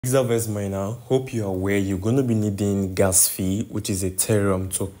Pixelverse miner, hope you are aware you're going to be needing gas fee, which is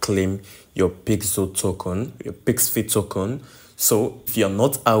Ethereum, to claim your Pixel token, your PIXFI token. So if you're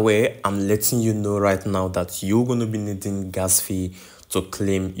not aware, I'm letting you know right now that you're going to be needing gas fee to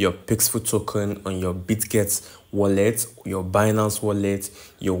claim your PIXFI token on your BitGet wallet, your Binance wallet,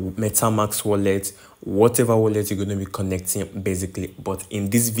 your MetaMask wallet, whatever wallet you're going to be connecting basically. But in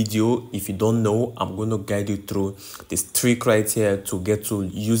this video, if you don't know, I'm going to guide you through these 3 criteria to get to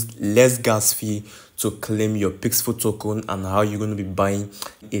use less gas fee to claim your PIXFI token, and how you're going to be buying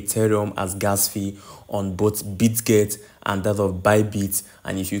Ethereum as gas fee on both BitGet and that of bybit.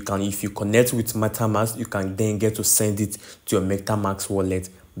 And if you connect with MetaMask, you can then get to send it to your MetaMask wallet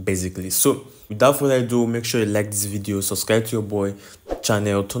basically. So without further ado, make sure you like this video, subscribe to your boy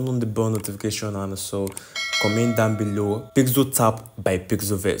channel, turn on the bell notification, and also comment down below pixeltap by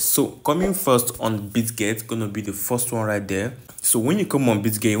Pixelverse. So coming first on BitGet, gonna be the first one right there. So when you come on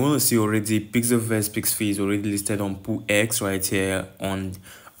BitGet, you want to see already Pixelverse PIXFI is already listed on Pool X right here on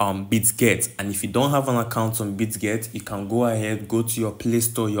BitGet. And if you don't have an account on BitGet, you can go ahead, go to your Play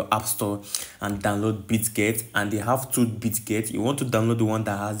Store, your App Store, and download BitGet. And they have 2 BitGet. You want to download the one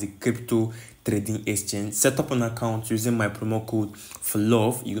that has the crypto trading exchange. Set up an account using my promo code for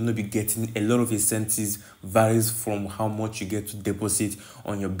love. You're going to be getting a lot of incentives, varies from how much you get to deposit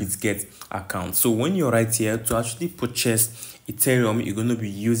on your BitGet account. So when you're right here to actually purchase Ethereum you're going to be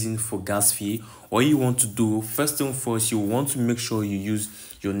using for gas fee, all you want to do first and first, you want to make sure you use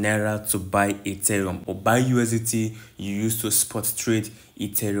your Naira to buy Ethereum, or buy USDT you use to spot trade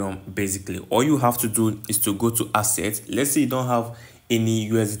Ethereum basically. All you have to do is to go to assets. Let's say you don't have any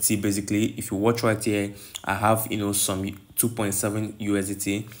USDT basically. If you watch right here, I have some 2.7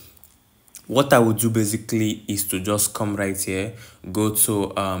 USDT. What I would do basically is to just come right here, go to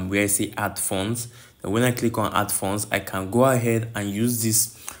where I say add funds. And when I click on add funds, I can go ahead and use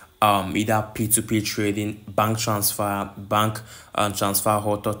this either P2P trading, bank transfer, transfer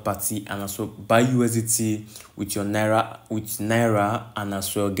or third party, and also buy USDT with your Naira, and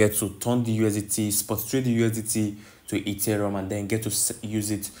as well get to turn the USDT, spot trade the USDT to Ethereum, and then get to use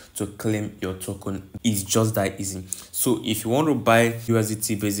it to claim your token. It's just that easy. So if you want to buy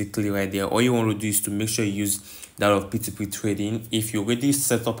USDT basically right there, all you want to do is to make sure you use that of P2P trading. If you already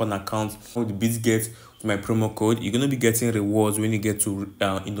set up an account with the BitGet with my promo code, you're going to be getting rewards when you get to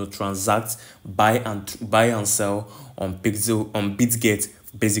transact, buy and sell on BitGet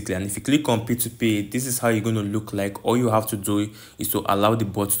basically. And if you click on P2P, this is how you're going to look like. All you have to do is to allow the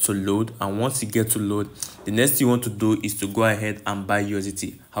bot to load, and once you get to load, the next thing you want to do is to go ahead and buy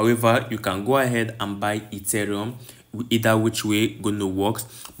USDT. However, you can go ahead and buy Ethereum, either which way gonna work.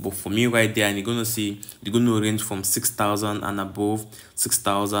 But for me right there, and you're gonna see they're gonna range from 6,000 and above,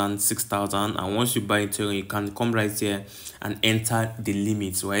 6,000, and once you buy Ethereum, you can come right here and enter the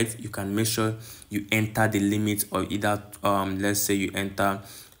limits, right? You can make sure you enter the limit, or either let's say you enter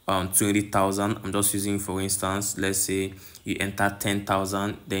 20,000. I'm just using for instance. Let's say you enter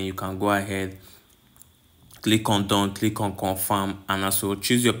 10,000, then you can go ahead, click on done, click on confirm, and also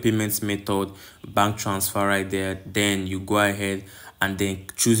choose your payments method, bank transfer right there. Then you go ahead and then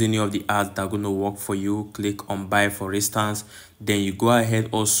choose any of the ads that are going to work for you. Click on buy for instance. Then you go ahead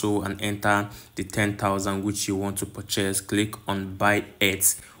also and enter the 10,000 which you want to purchase. Click on buy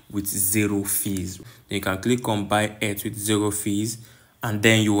ETH with 0 fees. Then you can click on buy ETH with 0 fees, and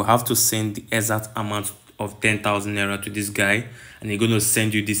then you will have to send the exact amount of 10,000 Naira to this guy, and you're going to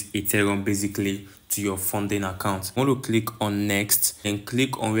send you this Ethereum basically to your funding account. You want to click on next, and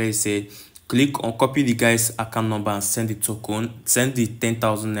click on where it say click on copy the guy's account number and send the token, send the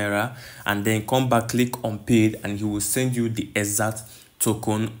 10,000 Naira, and then come back, click on paid, and he will send you the exact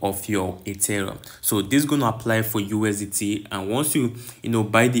token of your Ethereum. So this is going to apply for USDT, and once you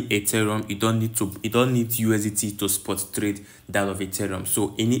buy the Ethereum, you don't need USDT to spot trade that of Ethereum. So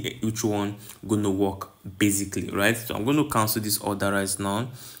which one going to work basically, right? So I'm going to cancel this order right now.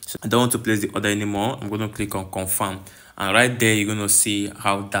 So I don't want to place the order anymore. I'm going to click on confirm, and right there you're going to see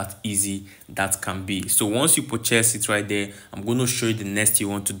how that easy that can be. So once you purchase it right there, I'm going to show you the next you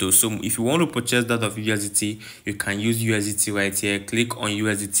want to do. So if you want to purchase that of USDT, you can use USDT right here. Click on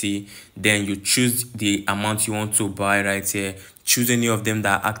USDT, then you choose the amount you want to buy right here, choose any of them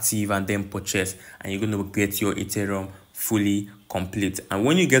that are active, and then purchase, and you're going to get your Ethereum fully complete. And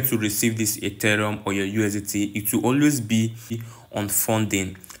when you get to receive this Ethereum or your USDT, it will always be on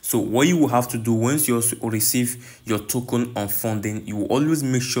funding. So what you will have to do once you also receive your token on funding, you will always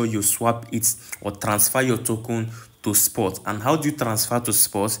make sure you swap it or transfer your token to spot. And how do you transfer to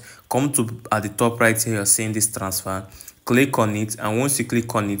spot? Come to at the top right here, you're saying this transfer, click on it, and once you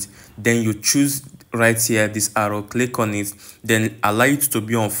click on it, then you choose right here, this arrow, click on it, then allow it to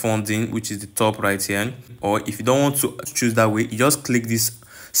be on funding, which is the top right here. Or if you don't want to choose that way, you just click this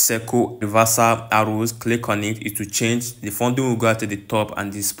circle reversal arrows, click on it. It will change. The funding will go at the top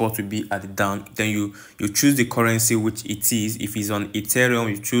and the spot will be at the down. Then you choose the currency which it is. If it's on Ethereum,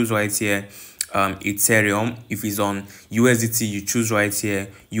 you choose right here Ethereum. If it's on USDT, you choose right here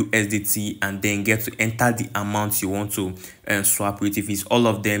USDT, and then get to enter the amount you want to swap it. If it's all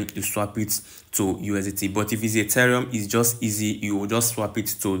of them, you swap it to USDT. But if it's Ethereum, it's just easy. You will just swap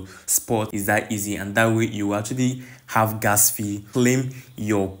it to spot. Is that easy? And that way you actually have gas fee, claim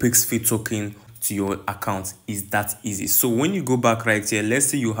your PIXFI token to your account. Is that easy? So when you go back right here, let's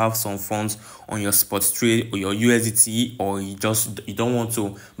say you have some funds on your spot trade or your USDT, or you don't want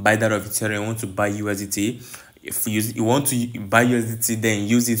to buy that of Ethereum, you want to buy USDT. If you want to buy USDT, then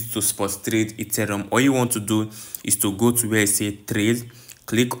use it to spot trade Ethereum. All you want to do is to go to where it says trade,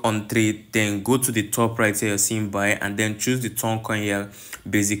 click on trade, then go to the top right here, you're seeing buy, and then choose the NOTCOIN here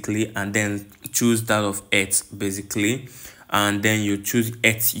basically, and then choose that of ETH basically, and then you choose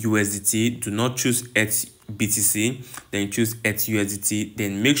ETH USDT. Do not choose ETH BTC, then choose ETH USDT.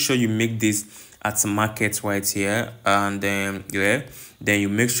 Then make sure you make this at market right here, and then then you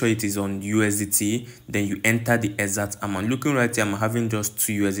make sure it is on USDT. Then you enter the exact amount. Looking right here, I'm having just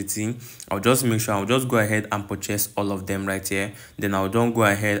 2 USDT. I'll just make sure, I'll just go ahead and purchase all of them right here. Then I'll don't go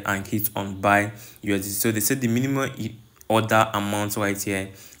ahead and hit on buy USDT. So they said the minimum order amount right here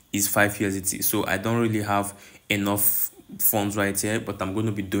is 5 USDT. So I don't really have enough funds right here, but I'm going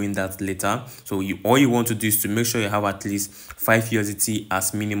to be doing that later. So all you want to do is to make sure you have at least 5 USDT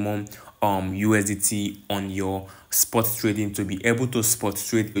as minimum USDT on your spot trading, to be able to spot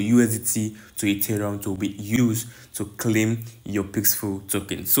trade your USDT to Ethereum to be used to claim your PIXFI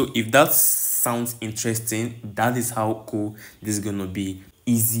token. So if that sounds interesting, that is how cool this is gonna be.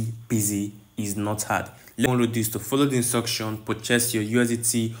 Easy peasy, is not hard. Download this to follow the instruction, purchase your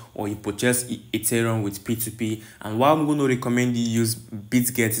USDT or you purchase Ethereum with P2P. And why I'm going to recommend you use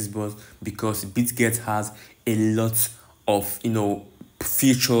BitGet is because BitGet has a lot of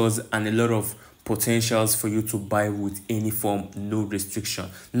features and a lot of potentials for you to buy with any form, no restriction.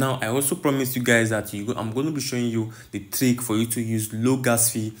 Now I also promise you guys that I'm going to be showing you the trick for you to use low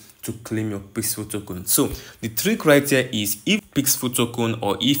gas fee to claim your PIXFI token. So the trick right here is, if PIXFI token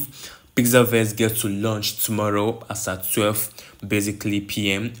or if Pixelverse gets to launch tomorrow as at 12 basically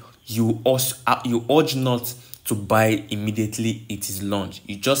PM, you urge not to buy immediately it is launched.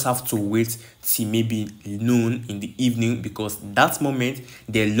 You just have to wait till maybe noon in the evening, because that moment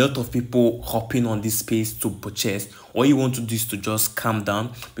there are a lot of people hopping on this space to purchase. All you want to do is to just calm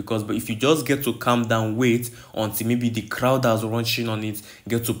down, but if you just get to calm down, wait until maybe the crowd that's rushing on it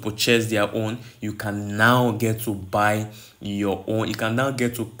get to purchase their own, you can now get to buy your own. You can now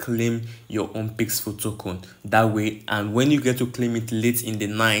get to claim your own PIXFI token that way. And when you get to claim it late in the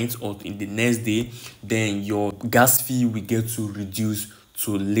night or in the next day, then your gas fee will get to reduce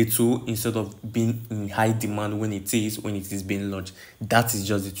to little instead of being in high demand when it is being launched. That is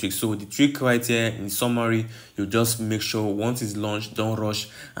just the trick. So the trick right here, in summary, you just make sure once it's launched, don't rush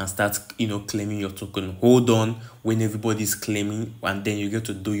and start claiming your token. Hold on when everybody's claiming, and then you get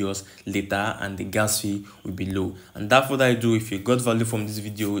to do yours later, and the gas fee will be low. And that what I do. If you got value from this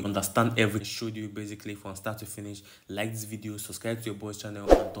video, understand everything I showed you basically from start to finish, like this video, subscribe to your boys channel,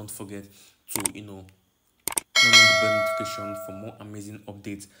 and don't forget to turn on the bell notification for more amazing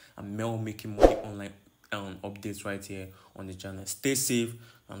updates and more making money online updates right here on the channel. Stay safe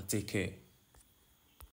and take care.